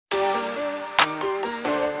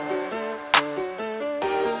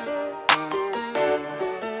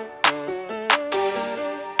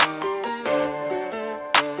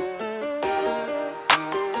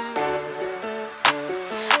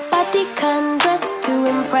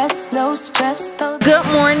press, no stress. Good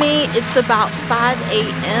morning. It's about 5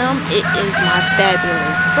 a.m. It is my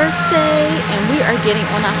fabulous birthday, and we are getting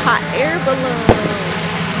on a hot air balloon.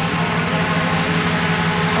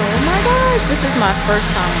 Oh my gosh, this is my first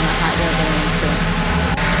time on a hot air balloon too.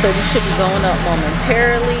 So we should be going up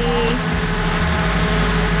momentarily.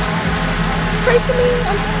 Pray for me.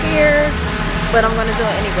 I'm scared, but I'm gonna do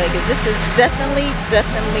it anyway because this is definitely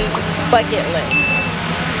bucket list.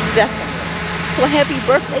 Definitely. So happy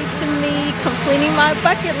birthday to me, completing my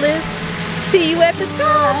bucket list. See you at the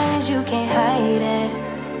top. You can't hide it.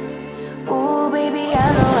 Ooh, baby,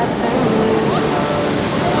 I know I turn you on.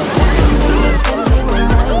 Your friends, we were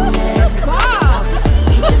minded. Wow.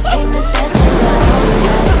 We just came to dance and dance.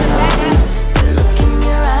 The look in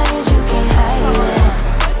your eyes, you can't hide it.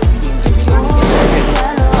 Ooh, baby,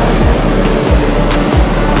 I know I turn you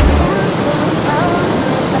on.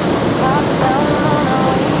 Top down on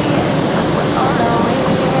our way. We're on our way.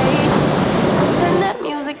 Turn that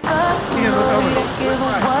music up. We don't give a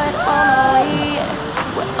what. On our way.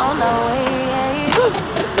 We're on our way.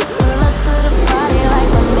 Pull up to the party like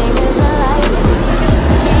my name is alive.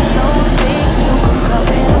 She's so big, you can come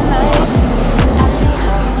in tonight. Ask me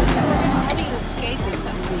how. I need to escape or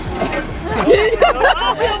something.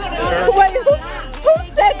 Wait, who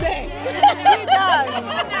said that? He does.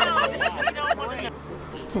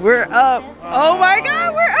 We're up. Oh my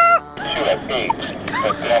God, we're up.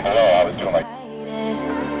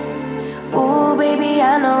 Ooh, baby,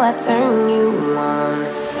 I know I turn you on.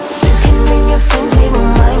 You can bring your friends, we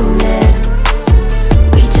won't mind it.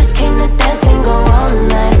 We just came to dance and go all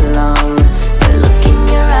night long. The look in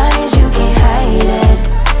your eyes, you can't hide it.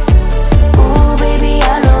 Ooh, baby, I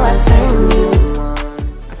know I turn you on.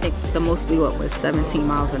 I think the most we went was 17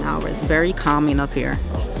 miles an hour. It's very calming up here.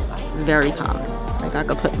 Very calming. Like I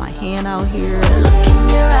could put my hand out here. The look in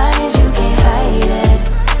your eyes, you can't hide it.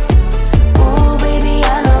 Ooh, baby,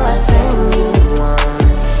 I know I turn you on.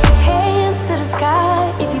 Hands to the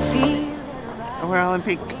sky if you feel. We're all in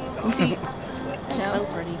pink. You see?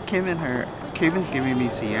 Kim and her. Kim is giving me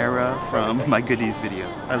Sierra from my goodies video.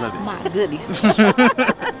 I love it. My goodies. Yeah,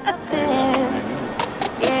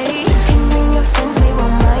 you can bring your friends, we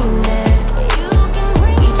won't mind it.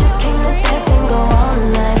 We just came to dance and go all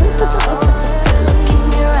night long. The look in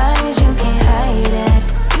your eyes, you can't hide it.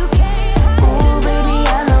 Ooh, baby,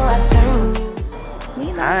 I know I turn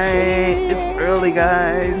you. Hi, it's early,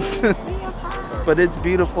 guys. But it's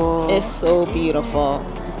beautiful. It's so beautiful.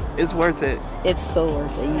 It's worth it. It's so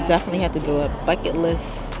worth it. You definitely have to do a bucket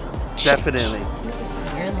list. Definitely.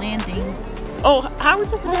 You're landing. Oh, how are we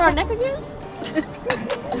supposed to do our neck again?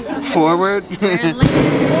 Forward. You're landing.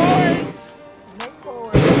 Neck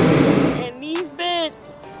forward. And knees bent.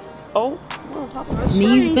 Oh, we're on top of our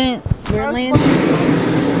Knees tree. bent. We're landing.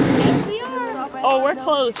 Yes, we are. Oh, we're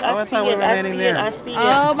close. Oh, I I see thought we it. were I landing see there. it. I see it.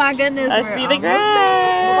 Oh my goodness. I we're see the almost ground.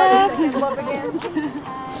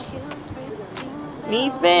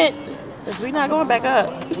 Knees bent. Because we're not going back up.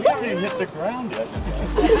 We haven't even hit the ground yet.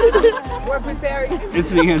 We're preparing.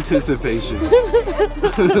 It's the anticipation.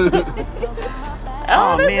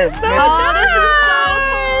 Oh, this man. is so Oh,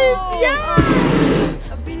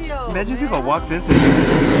 nice. Yeah. Imagine if you go walk this way.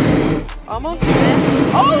 Almost there.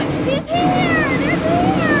 Oh, it's here. It's here.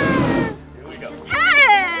 Here we go.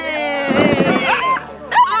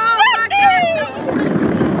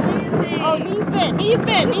 Oh, knees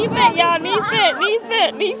bent, y'all, knees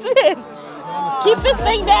bent. Keep this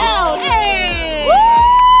thing down. Hey! Woo!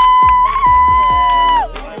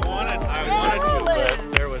 I wanted to,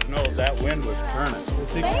 but there was no, that wind was turning.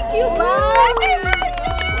 Thank you, Bob.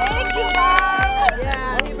 Thank you, Bob. Yeah,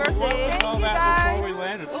 happy birthday. All that before we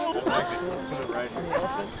landed. Put it right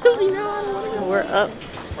here. We're up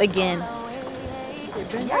again.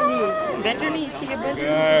 Bend your knees to your business.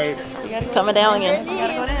 Guys. Coming down again. You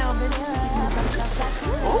gotta go down.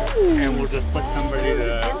 And we'll just put somebody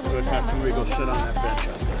to have somebody go sit on that bench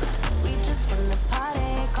out there. Just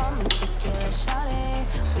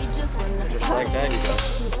like that, you go.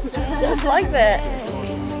 Just like that.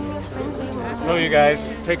 So you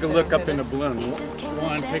guys, take a look up in the balloon.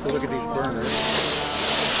 One, take a look at these burners.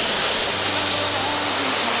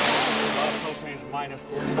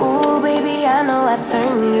 Ooh, baby, I know I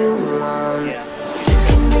turn you on. You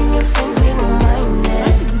can bring your friends, we won't mind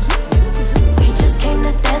it. We just came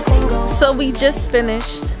to dance and go. So we just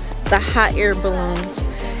finished the hot air balloon,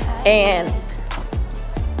 and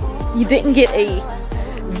you didn't get a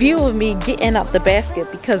view of me getting up the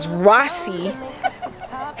basket because Rossi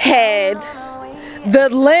had the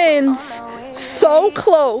lens so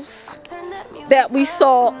close that we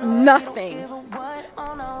saw nothing.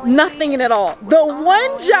 Nothing at all. The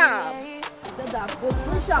one job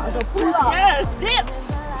Yes, dips.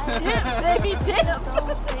 Dip, baby, dip.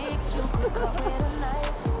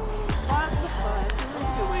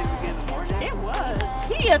 It was.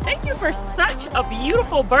 Kia, thank you for such a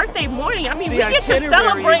beautiful birthday morning. I mean, we get to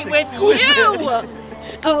celebrate with you.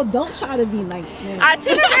 Oh, don't try to be nice, man.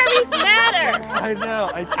 Itineraries matter. I know.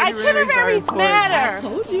 Itineraries matter. I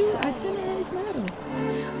told you, itineraries matter.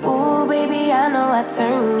 Ooh, baby, I know I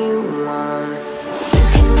turn you on. You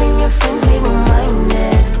can bring your friends, we won't mind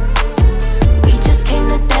it. We just came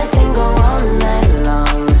to dance and go all night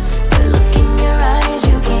long. The look in your eyes,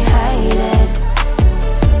 you can't hide it.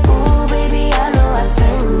 Ooh, baby, I know I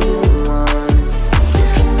turn you on. You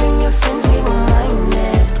can bring your friends, we won't mind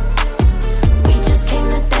it. We just came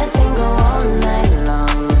to dance and go all night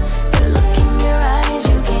long. The look in your eyes,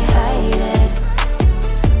 you can't hide it.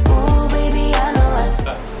 Ooh, baby, I know I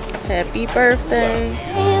turn. Happy birthday.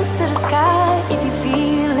 Hands to the sky if you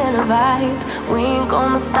feeling a vibe. We ain't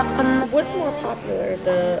gonna stop for nothing. What's more popular,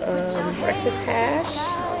 the breakfast hash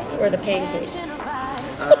or the pancakes?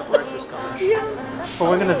 Breakfast hash. Yeah. But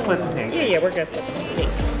we're gonna split the pancakes. Yeah, we're gonna split the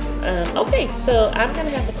pancakes. Okay, so I'm gonna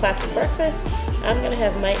have the classic breakfast. I'm gonna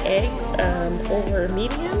have my eggs over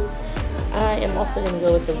medium. I am also gonna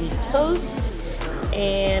go with the wheat toast,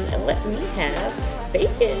 and let me have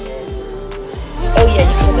bacon. Oh yeah,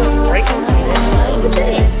 you can go right into it. Look at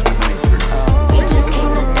that. We just came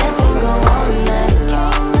to dance and go all night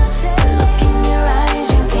long. The look in your eyes,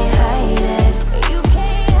 you can't hide it. You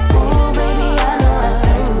can't. Ooh, baby, I know I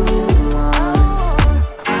turn you on.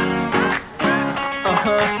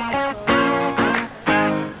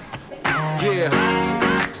 Yeah.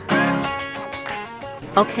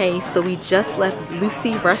 Okay, so we just left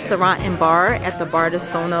Lucy Restaurant and Bar at the Bar de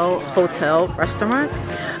Sono Hotel Restaurant.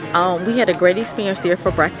 We had a great experience there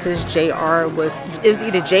for breakfast. It was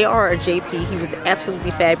either JR or JP. He was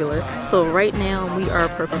absolutely fabulous. So right now we are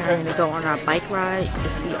preparing to go on our bike ride. You can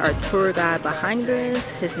see our tour guide behind us.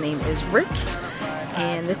 His name is Rick.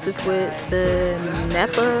 And this is with the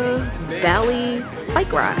Napa Valley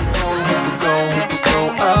bike ride.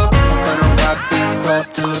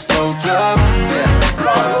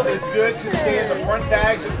 Bottle is good to stay in the front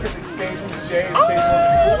bag just because it stays in the shade. It stays a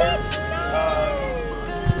little bit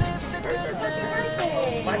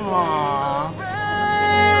Aww.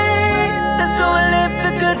 Let's go and live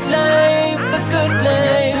the good life, the good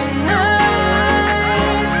life.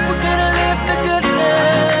 Tonight, we're gonna live the good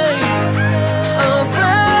life.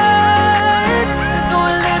 Alright, let's go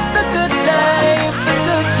and live the good life, the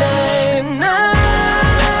good life.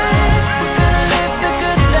 Tonight, we're gonna live the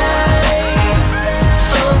good life.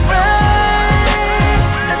 Alright,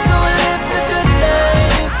 let's go and live the good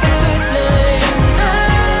life, the good life.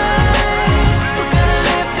 Tonight, we're gonna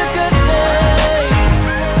live the good life.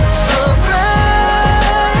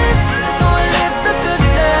 Alright, let's go and live the good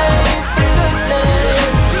life, the good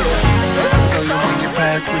life. I saw you when you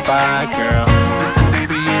passed me by, girl. Listen,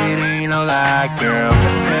 baby, it ain't no lie, girl.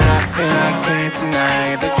 And I can't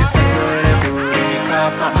deny that your sexy little booty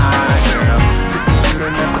caught my eye, girl. Listen, you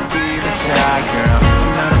don't have to be the shy, girl.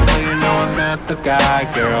 I'm not a player, no, I'm not the guy,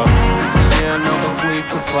 girl. Listen, yeah, I know that we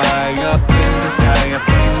could fly up in the sky. A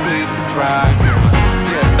place we could try, girl.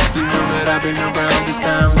 Yeah, you know that I've been around this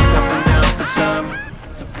time, look up and down for some.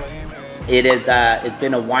 It's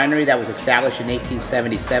been a winery that was established in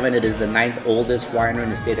 1877. It is the 9th oldest winery in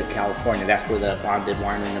the state of California. That's where the Bonded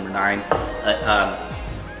Winery number 9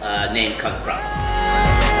 name comes from.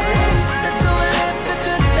 Let's go and live the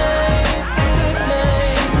good life,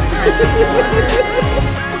 the good life.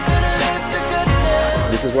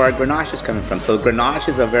 This is where our Grenache is coming from. So Grenache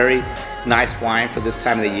is a very nice wine for this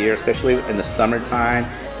time of the year, especially in the summertime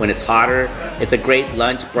when it's hotter. It's a great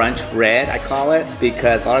lunch brunch red, I call it,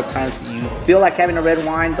 because a lot of times you feel like having a red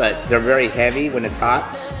wine, but they're very heavy when it's hot.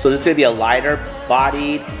 So this is going to be a lighter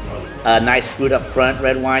bodied, nice fruit up front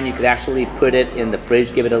red wine. You could actually put it in the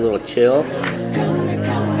fridge, give it a little chill.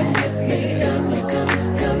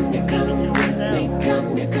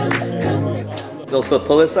 So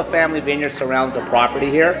Palissa Family Vineyard surrounds the property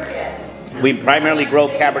here. We primarily grow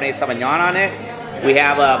Cabernet Sauvignon on it. We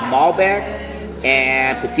have a Malbec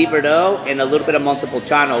and Petit Verdot and a little bit of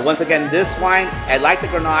Montepulciano. Once again, this wine, like the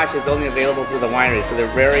Grenache, is only available through the winery, so they're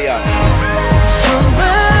very young.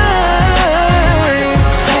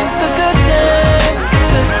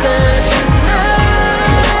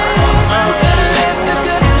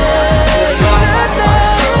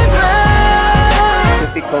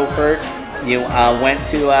 Christy Coford. You went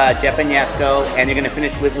to Jeff and Yasko, and you're going to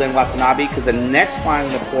finish with Lynn Watanabe, because the next wine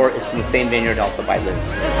in the pour is from the same vineyard, also by Lynn.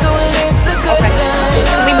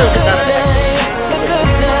 We moved it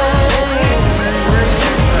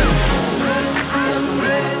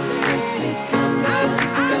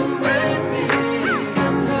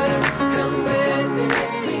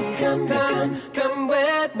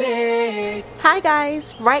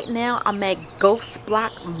guys, right now I'm at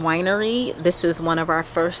Block Winery. This is one of our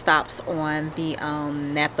first stops on the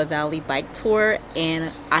Napa Valley bike tour,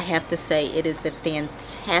 and I have to say it is a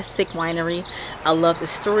fantastic winery. I love the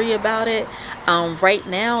story about it. Right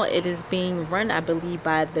now it is being run, I believe,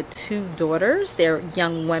 by the two daughters. They're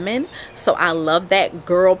young women, so I love that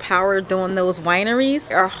girl power doing those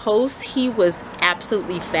wineries. Our host, he was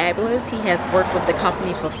absolutely fabulous. He has worked with the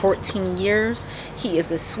company for 14 years. He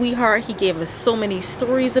is a sweetheart. He gave us so many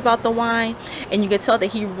stories about the wine, and you can tell that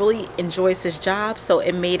he really enjoys his job, so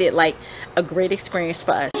it made it like a great experience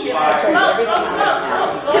for us. Oh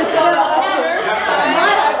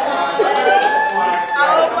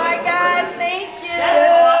my God, thank you.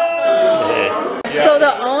 So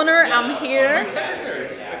the owner, I'm here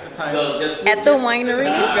at the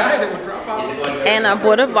winery, and I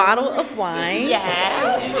bought a bottle of wine,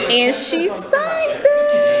 and she signed it.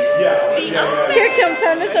 Here, Kim,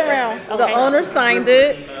 turn this around. The owner signed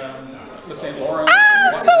it. I'm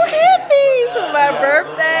so happy for my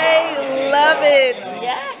birthday. Love it.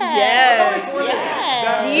 Yes.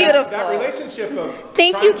 Beautiful.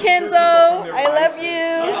 Thank you, Kendall. I love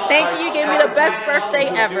you. Thank you. You gave me the best birthday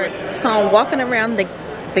ever. So I'm walking around the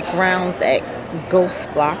grounds at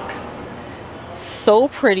Block. So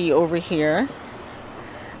pretty over here.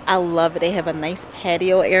 I love it. They have a nice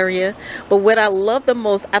patio area, but what I love the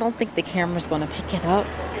most, I don't think the camera's going to pick it up,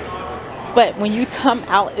 but when you come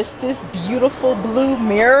out, it's this beautiful blue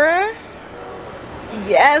mirror.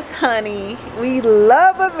 Yes, honey, we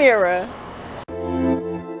love a mirror.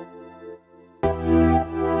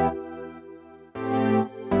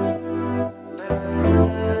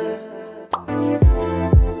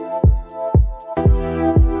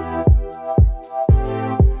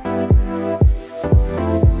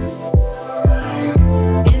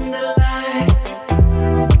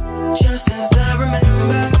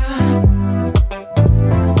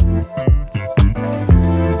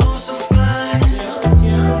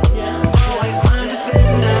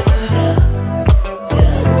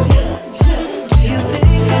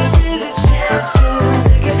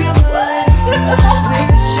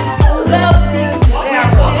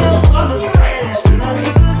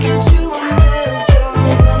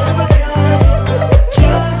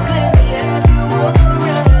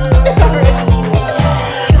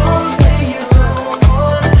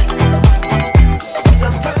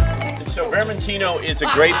 Is a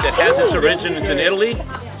grape that has its origins in Italy.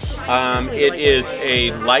 It is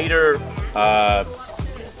a lighter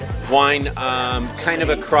wine, kind of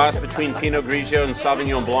a cross between Pinot Grigio and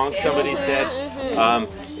Sauvignon Blanc, somebody said.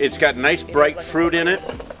 It's got nice bright fruit in it,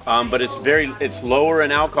 but it's lower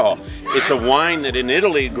in alcohol. It's a wine that in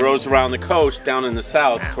Italy grows around the coast down in the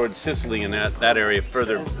south towards Sicily and that area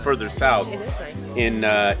further south in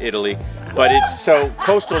Italy. But it's so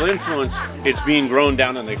coastal influence, it's being grown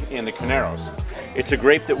down in the Canaros. It's a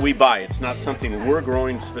grape that we buy. It's not something we're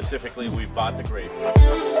growing specifically. We bought the grape.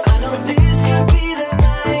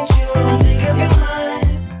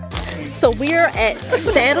 So we're at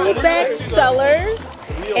Saddleback Cellars,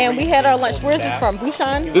 and we had our lunch. Where is this from?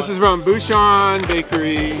 Bouchon? This is from Bouchon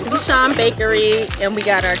Bakery. Bouchon Bakery, and we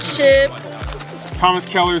got our chips. Thomas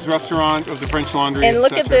Keller's restaurant of the French Laundry. And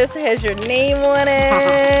look at this, it has your name on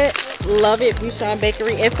it. Love it, Bouchon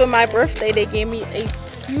Bakery. And for my birthday, they gave me a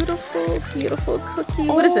beautiful, beautiful cookie.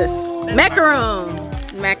 What is this? Macaroon.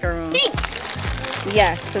 Macaroon. Pink.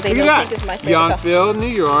 Yes, because they don't think it's my favorite. Yountville, New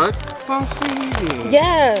York.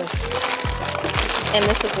 Yes. And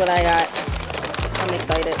this is what I got. I'm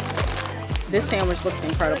excited. This sandwich looks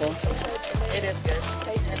incredible. It is good.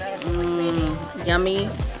 Yummy.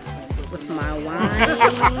 With my wine.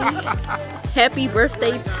 Happy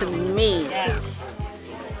birthday to me.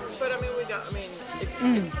 But I mean, we don't. I mean,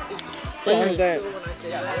 it's Very good.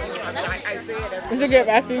 Is it good,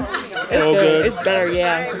 Bessie? It's good. It's better,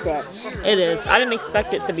 yeah. It is. I didn't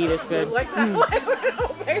expect it to be this good. Like, I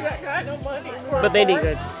don't pay that kind of money for But they did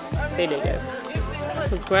good. They did good.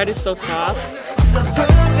 The bread is so soft.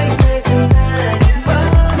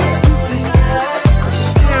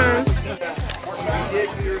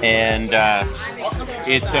 And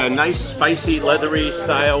it's a nice spicy leathery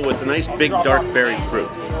style with a nice big dark berry fruit.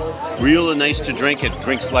 Real nice to drink. It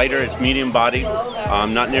drinks lighter. It's medium bodied,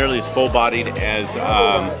 not nearly as full bodied as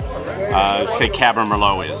say Cabernet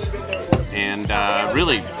Merlot is. And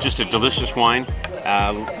really just a delicious wine.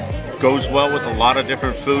 Goes well with a lot of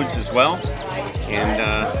different foods as well. And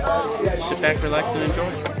sit back, relax, and enjoy.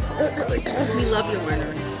 We love your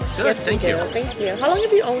winery. Good, thank you. Thank you. How long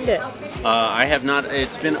have you owned it? I have not.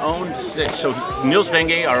 It's been owned. So Niels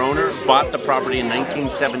Venge, our owner, bought the property in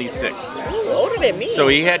 1976. Ooh, older than me. So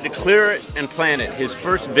he had to clear it and plant it. His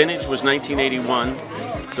first vintage was 1981.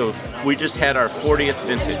 So we just had our 40th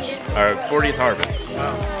vintage, our 40th harvest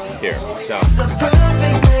here. So.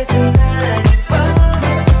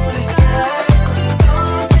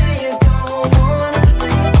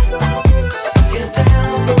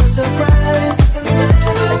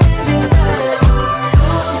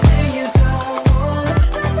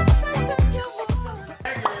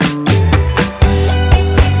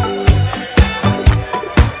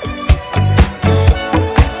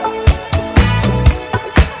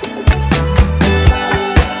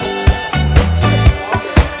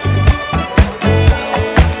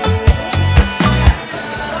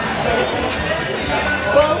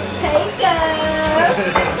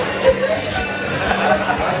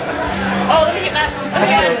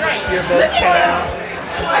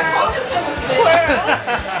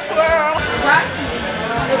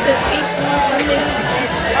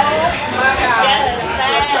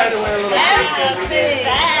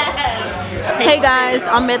 Hey guys,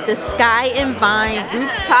 I'm at the Sky&Vine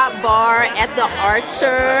rooftop bar at the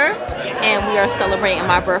Archer, and we are celebrating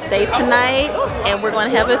my birthday tonight, and we're going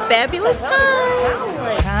to have a fabulous time.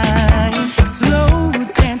 Slow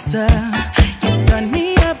dancer, you stun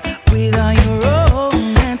me up with all your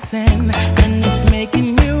romancing, and it's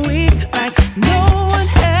making me weak like no one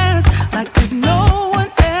has, like there's no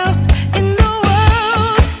one else in the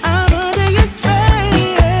world. I'm under your spray,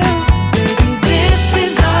 baby. This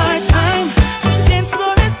is our time. The dance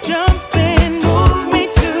floor is jumping. Move me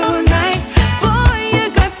tonight, boy. You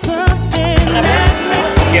got something that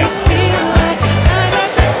makes me feel like I'm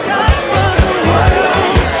at the top of the world.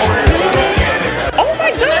 Oh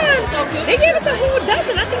my goodness! They gave us a whole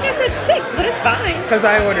dozen. I think I said 6, but it's fine. Because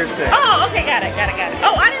I ordered 6. Oh, okay, got it.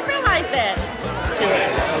 Oh, I didn't realize that.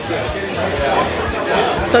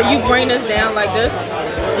 So you bring this down like this?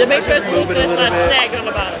 To make sure it's loose and it's not snagged on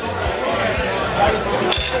the bottom.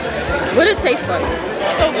 What it taste like?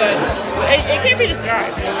 So good. It can't be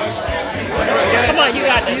described. Come on, you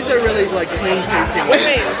got this. These are really like clean tasting.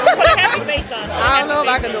 Wait, put a happy face on. I don't know if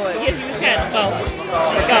I can do it. Yes, you can. Go.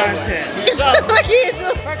 For content. Go. I can't do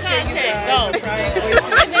it. For content. Go.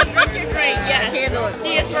 And then drink your drink. Yes. I can't do it.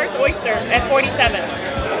 Tia's first oyster at 47.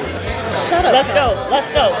 Shut up. Let's go.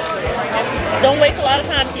 Let's go. Don't waste a lot of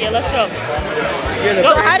time, Tia. Let's go.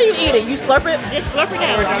 So how do you eat it? You slurp it? Just slurp it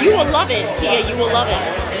down. You will love it, Tia. You will love it.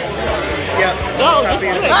 Yep. Go. Just do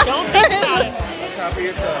it. Don't think about it. Top of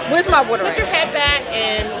your tongue. Where's my water Put at? your head back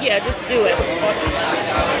and yeah, just do it.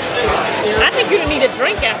 I think you need a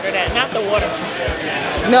drink after that, not the water.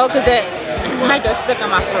 No, because that might get stuck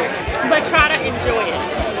on my throat. But try to enjoy it.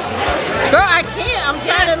 Girl, I can't. I'm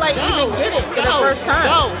trying to like even get it for the first time.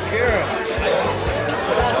 Go.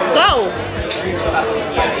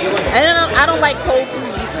 And I don't like cold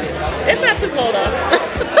food. It's not too cold though.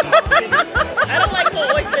 I don't like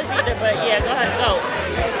cold oysters either, but yeah, go ahead, go.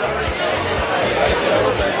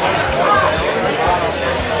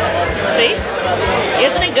 See?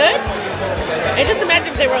 Isn't it good? And just imagine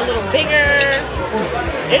if they were a little bigger.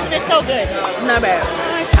 Isn't it so good? Not bad.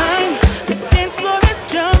 The dance floor is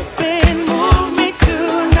jumping. Move me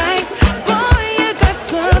tonight, boy. You got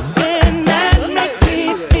something that makes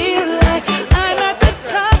me feel like I'm at the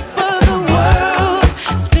top of the world.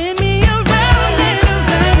 Spin me around and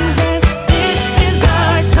around, and this is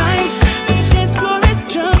our time. The dance floor is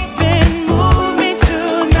jumping. Move me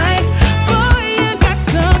tonight, boy. You got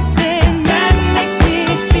something that makes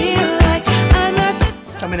me feel like I'm at the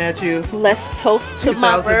top. Coming at you. Let's toast to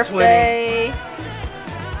my 2020. birthday.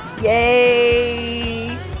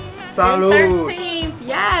 Yay. Salud. June 13th,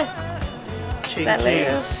 yes. Ching, That ching.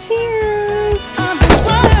 little cheers.